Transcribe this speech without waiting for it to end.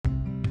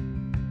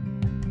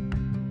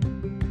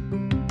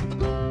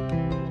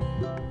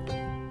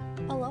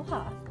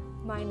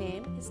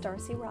name is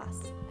Darcy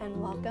Ross,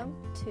 and welcome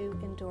to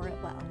Endure It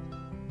Well.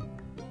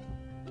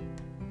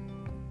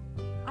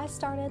 I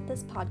started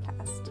this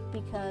podcast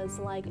because,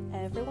 like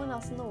everyone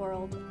else in the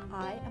world,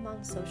 I am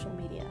on social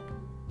media.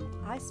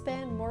 I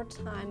spend more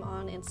time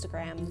on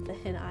Instagram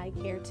than I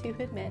care to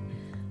admit,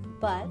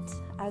 but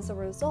as a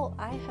result,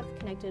 I have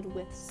connected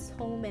with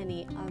so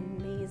many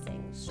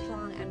amazing,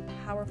 strong, and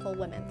powerful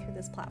women through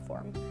this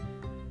platform.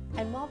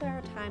 And while there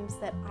are times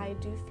that I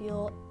do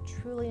feel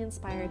truly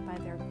inspired by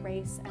their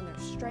grace and their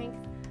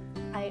strength,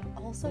 I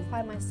also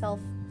find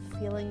myself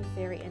feeling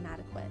very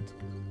inadequate.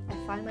 I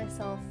find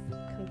myself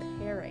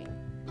comparing.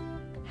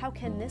 How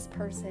can this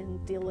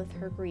person deal with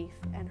her grief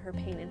and her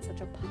pain in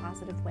such a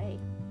positive way?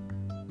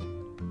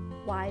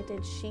 Why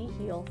did she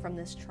heal from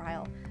this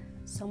trial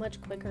so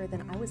much quicker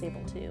than I was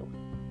able to?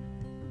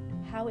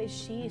 How is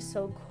she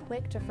so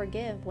quick to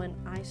forgive when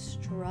I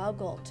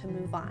struggle to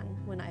move on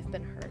when I've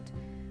been hurt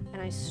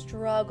and I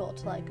struggle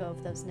to let go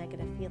of those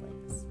negative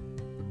feelings?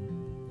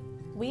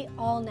 We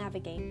all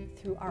navigate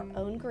through our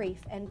own grief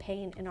and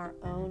pain in our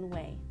own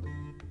way,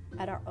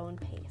 at our own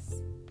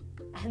pace,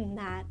 and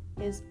that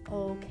is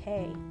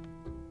okay.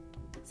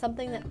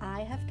 Something that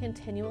I have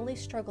continually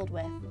struggled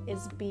with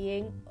is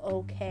being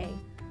okay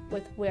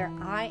with where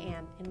I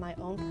am in my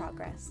own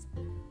progress,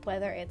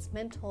 whether it's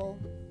mental,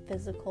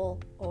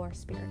 physical, or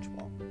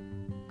spiritual.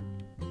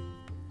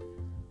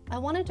 I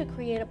wanted to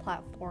create a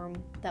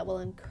platform that will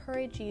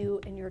encourage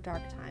you in your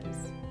dark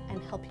times and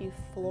help you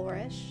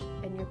flourish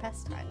in your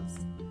best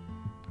times.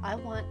 I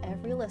want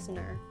every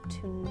listener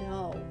to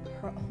know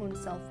her own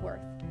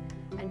self-worth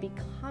and be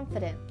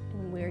confident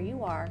in where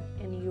you are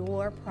in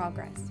your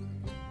progress,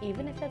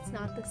 even if it's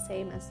not the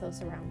same as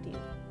those around you.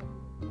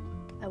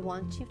 I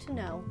want you to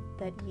know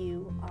that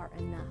you are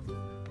enough.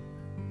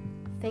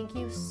 Thank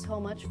you so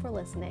much for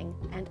listening,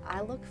 and I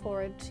look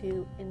forward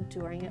to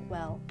enduring it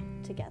well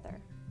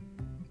together.